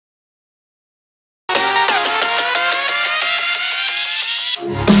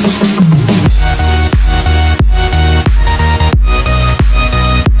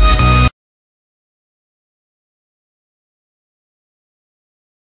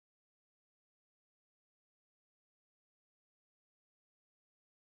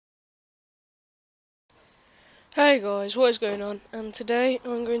Hey guys, what is going on? And today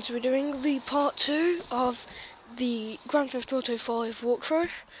I'm going to be doing the part 2 of the Grand Theft Auto 5 walkthrough,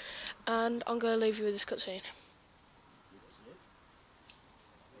 and I'm going to leave you with this cutscene.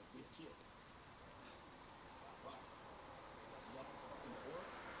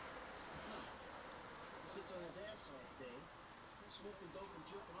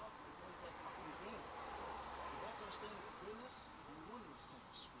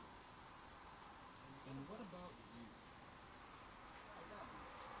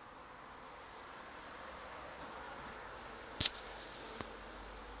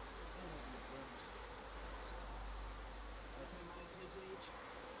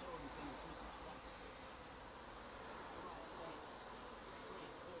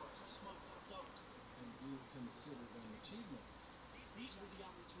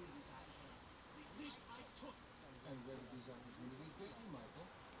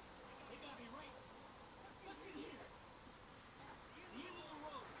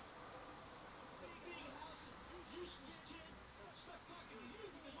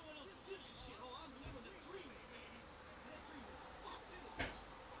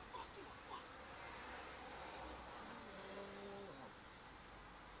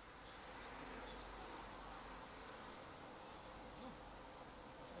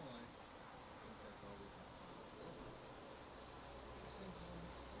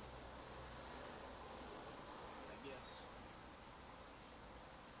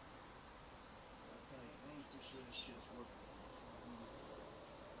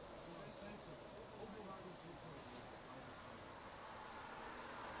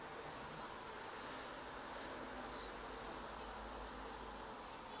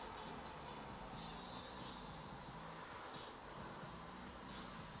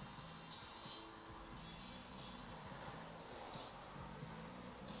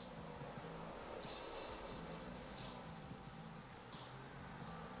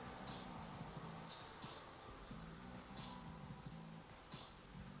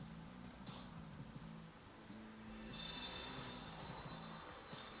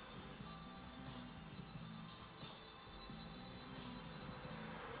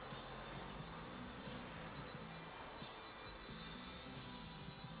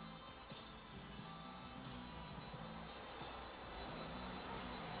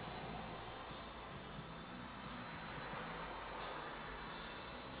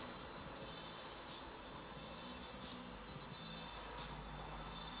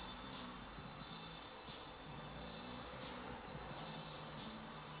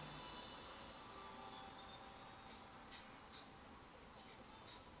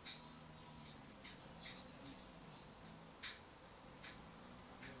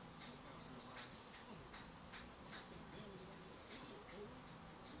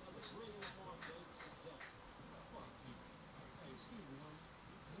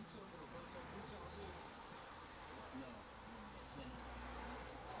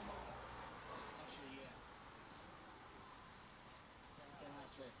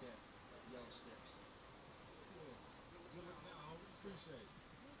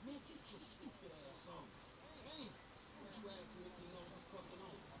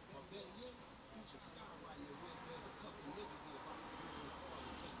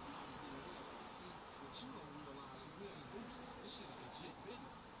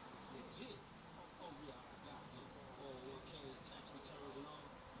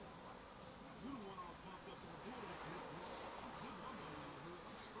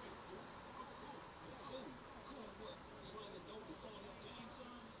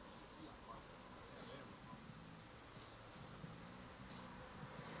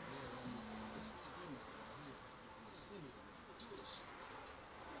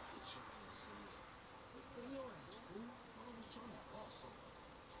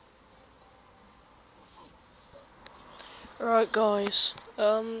 Right guys,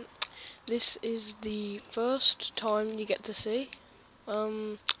 this is the first time you get to see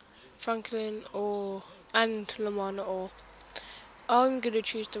Franklin and Lamana or I'm going to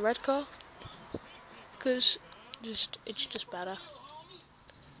choose the red car because it's just better.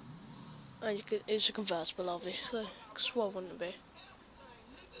 And it's a convertible obviously, because why wouldn't it be?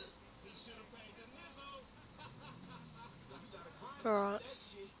 Alright.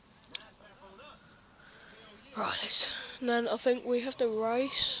 Right. And then I think we have to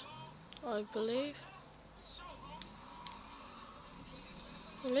race, I believe.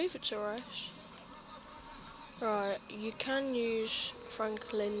 I believe it's a race. Right, you can use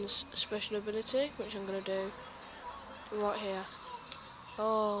Franklin's special ability, which I'm going to do right here.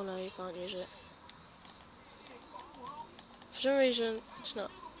 Oh no, you can't use it. For some reason,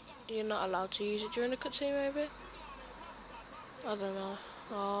 you're not allowed to use it during the cutscene maybe? I don't know.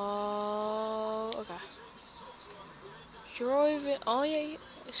 Oh, okay. Driving. I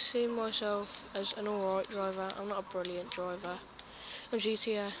see myself as an alright driver. I'm not a brilliant driver. On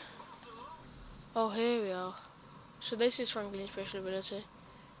GTA. Oh, here we are. So this is Franklin's special ability.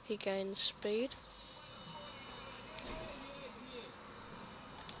 He gains speed.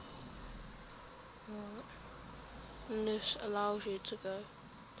 Right. And this allows you to go.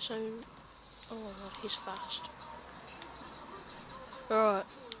 So, oh my god, he's fast. Alright,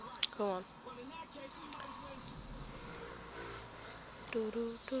 come on. Do,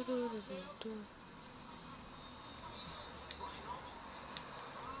 do, do, do, do, do.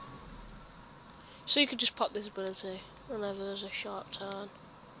 So you could just pop this ability whenever there's a sharp turn.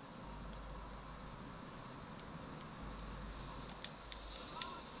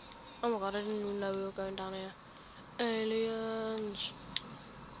 Oh my god, I didn't even know we were going down here. Aliens!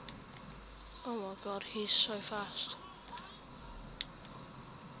 Oh my god, he's so fast.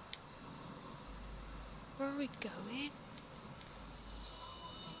 Where are we going?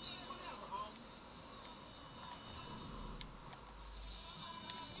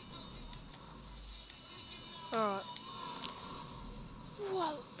 Alright.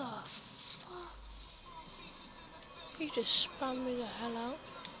 What the fuck? He just spammed me the hell out.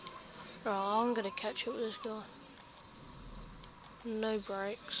 Right, I'm gonna catch up with this guy. No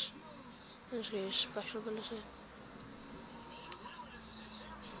brakes. Let's get his special ability.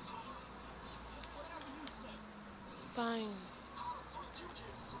 Bang.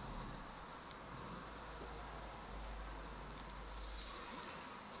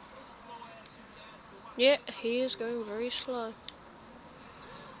 Yeah, he is going very slow.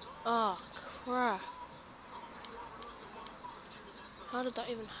 Ah, crap. How did that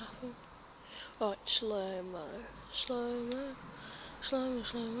even happen? Right, slow-mo. Slow-mo. Slow-mo,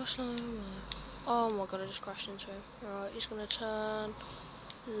 slow-mo, slow-mo. Oh my god, I just crashed into him. Alright, he's gonna turn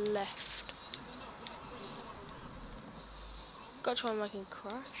left. Gotta try and make him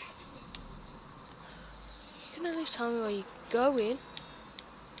crash. You can at least tell me where you're going.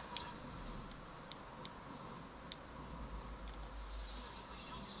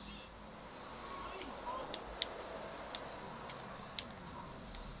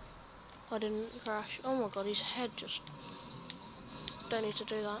 I didn't crash. Oh my god, his head just... Don't need to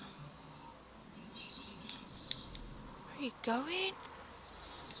do that. Where are you going?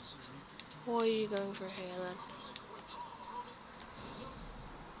 Why are you going through here then?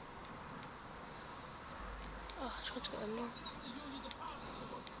 Oh, I tried to get in there.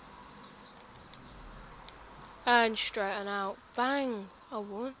 And straighten out. Bang! I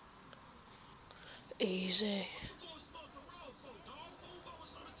won. Easy.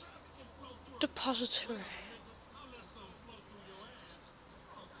 Depository.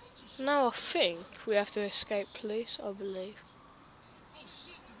 Now I think we have to escape police, I believe.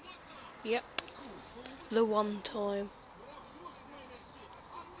 Yep. The one time.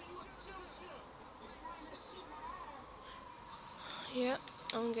 Yep,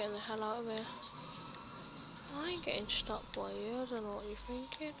 I'm getting the hell out of here. I ain't getting stopped by you, I don't know what you're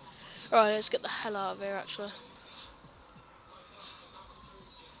thinking. Right, let's get the hell out of here actually.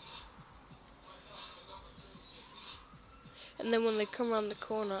 And then when they come around the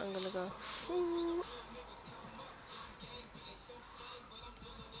corner, I'm gonna go.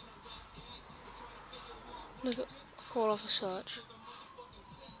 Look at, call off the search.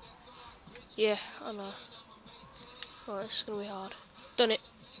 Yeah, I know. Right, this is gonna be hard. Done it.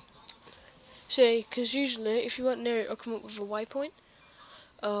 See, because usually if you weren't near it, it'll come up with a waypoint.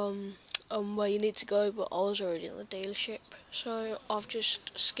 Where you need to go, but I was already in the dealership, so I've just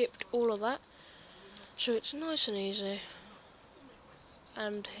skipped all of that. So it's nice and easy.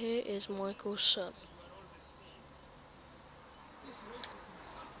 And here is Michael's son.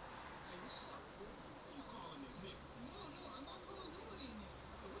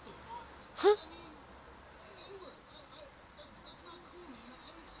 Huh?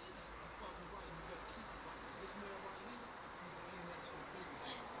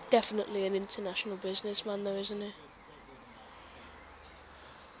 Definitely an international businessman though, isn't he?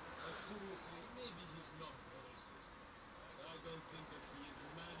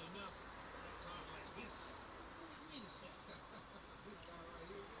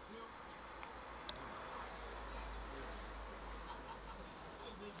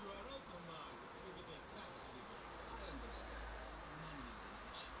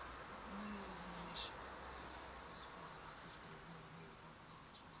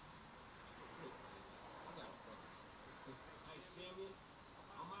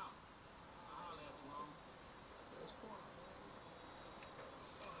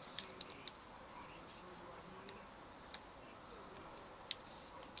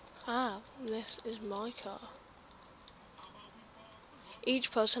 Ah, this is my car.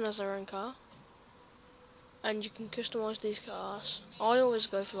 Each person has their own car, and you can customise these cars. I always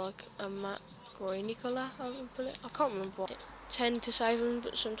go for like a matte greeny colour, I can't remember what. I tend to save them,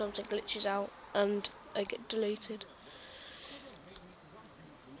 but sometimes it glitches out and they get deleted.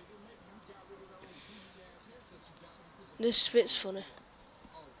 This bit's funny.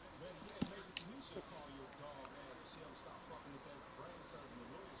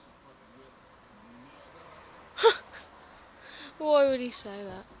 Why would he say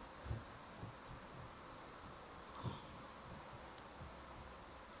that?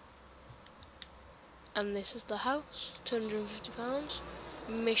 And this is the house, £250.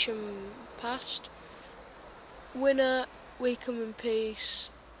 Mission passed. Winner, we come in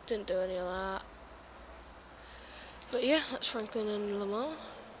peace. Didn't do any of that. But yeah, that's Franklin and Lamar.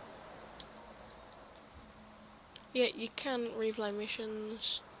 Yeah, you can replay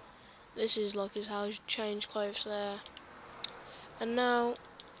missions. This is like his house, change clothes there. And now,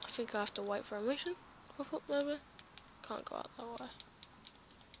 I think I have to wait for a mission. Pop up maybe? Can't go out that way.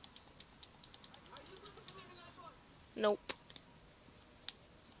 Nope.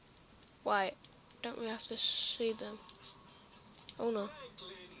 Wait, don't we have to see them? Oh no.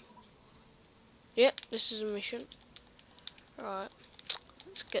 Yep, this is a mission. Right,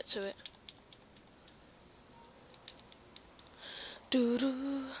 let's get to it. Doo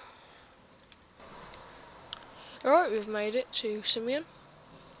doo. Alright, we've made it to Simeon.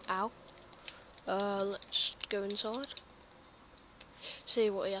 Ow. Let's go inside. See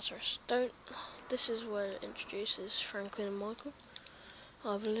what he has for us. This is where it introduces Franklin and Michael,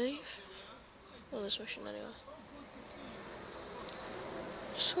 I believe. On this mission anyway.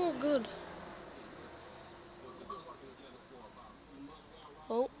 So good.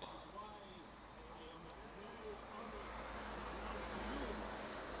 Oh.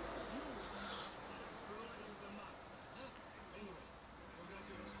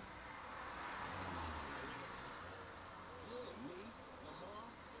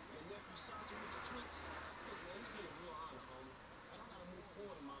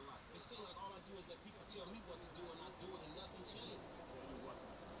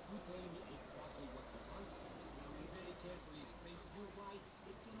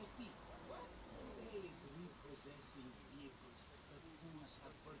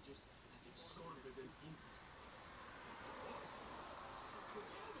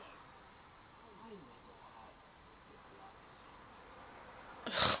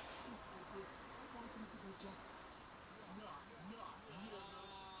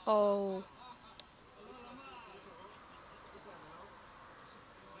 Oh.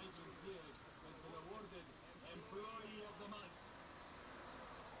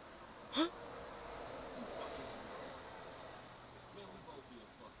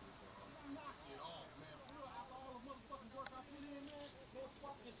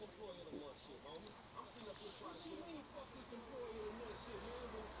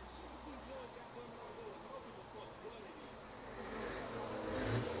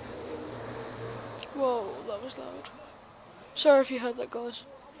 Whoa, that was loud. Sorry if you heard that, guys.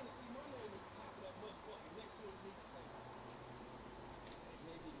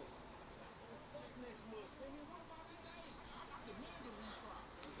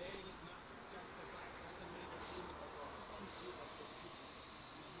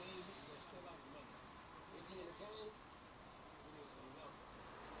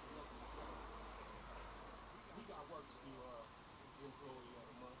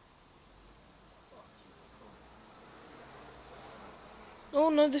 Oh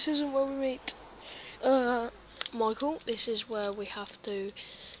no, this isn't where we meet Michael. This is where we have to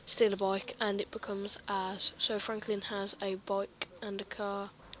steal a bike and it becomes ours. So Franklin has a bike and a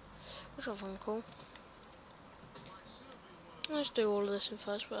car. Which one am cool? Let's do all of this in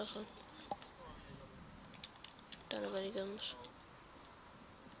first person. Don't have any guns.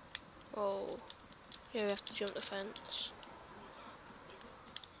 Oh, yeah, we have to jump the fence.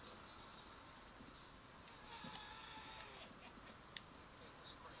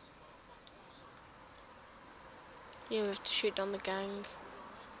 Yeah, we have to shoot down the gang.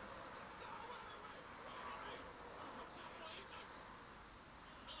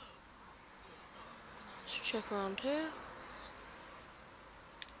 Let's check around here.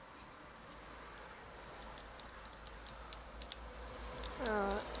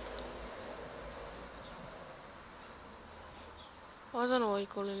 Alright. I don't know why you're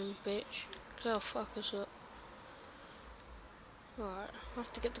calling him a bitch, because they'll fuck us up. Alright, I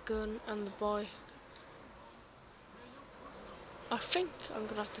have to get the gun and the bike. I think I'm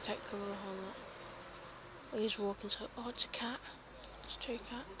gonna have to take cover behind that. Oh, he's walking so. Oh, it's a cat. There's two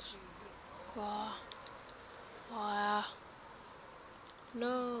cats. Wow. Wow.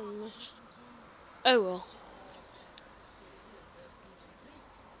 No, miss. Oh well.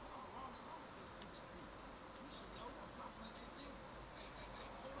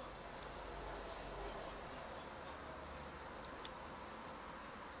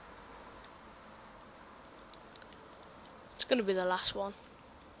 It's gonna be the last one.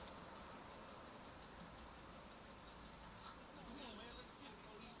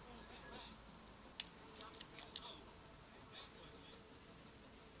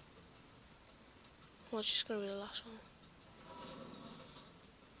 Well, it's just gonna be the last one.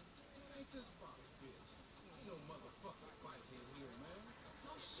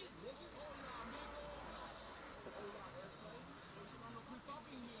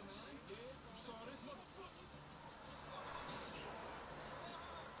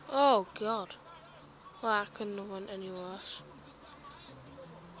 Oh god. Well, that couldn't have went any worse.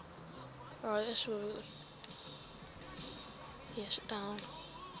 Alright, this will... Yeah, sit down.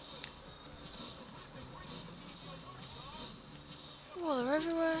 Oh, they're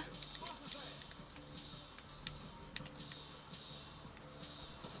everywhere.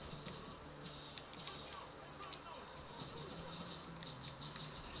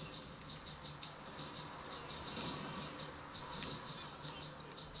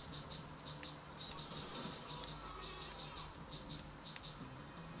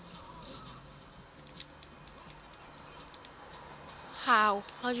 How?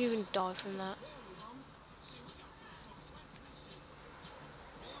 How'd you even die from that?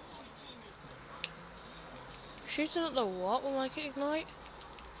 Shooting at the what will make it ignite?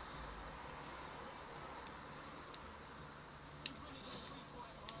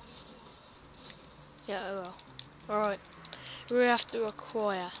 Yeah, I will. Alright. We have to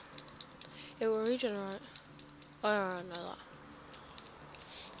acquire. It will regenerate. I don't know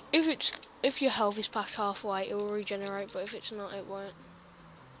that. If your health is past halfway, it will regenerate, but if it's not, it won't.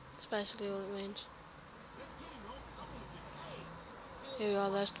 That's basically all it means. Here we are,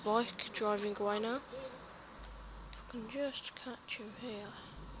 there's the bike, driving away now. I can just catch him here.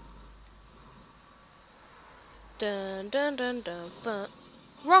 Dun dun dun dun dun.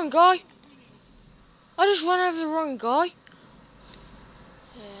 Wrong guy! I just ran over the wrong guy!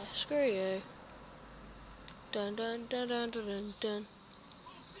 Yeah, screw you. Dun dun dun dun dun dun dun.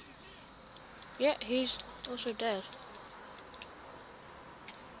 Yeah, he's also dead.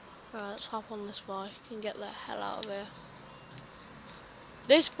 Right, let's hop on this bike and get the hell out of here.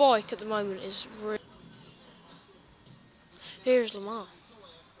 This bike at the moment is really... Here's Lamar.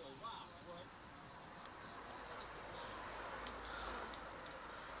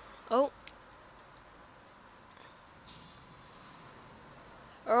 Oh.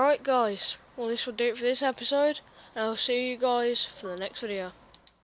 Alright guys, well this will do it for this episode, and I'll see you guys for the next video.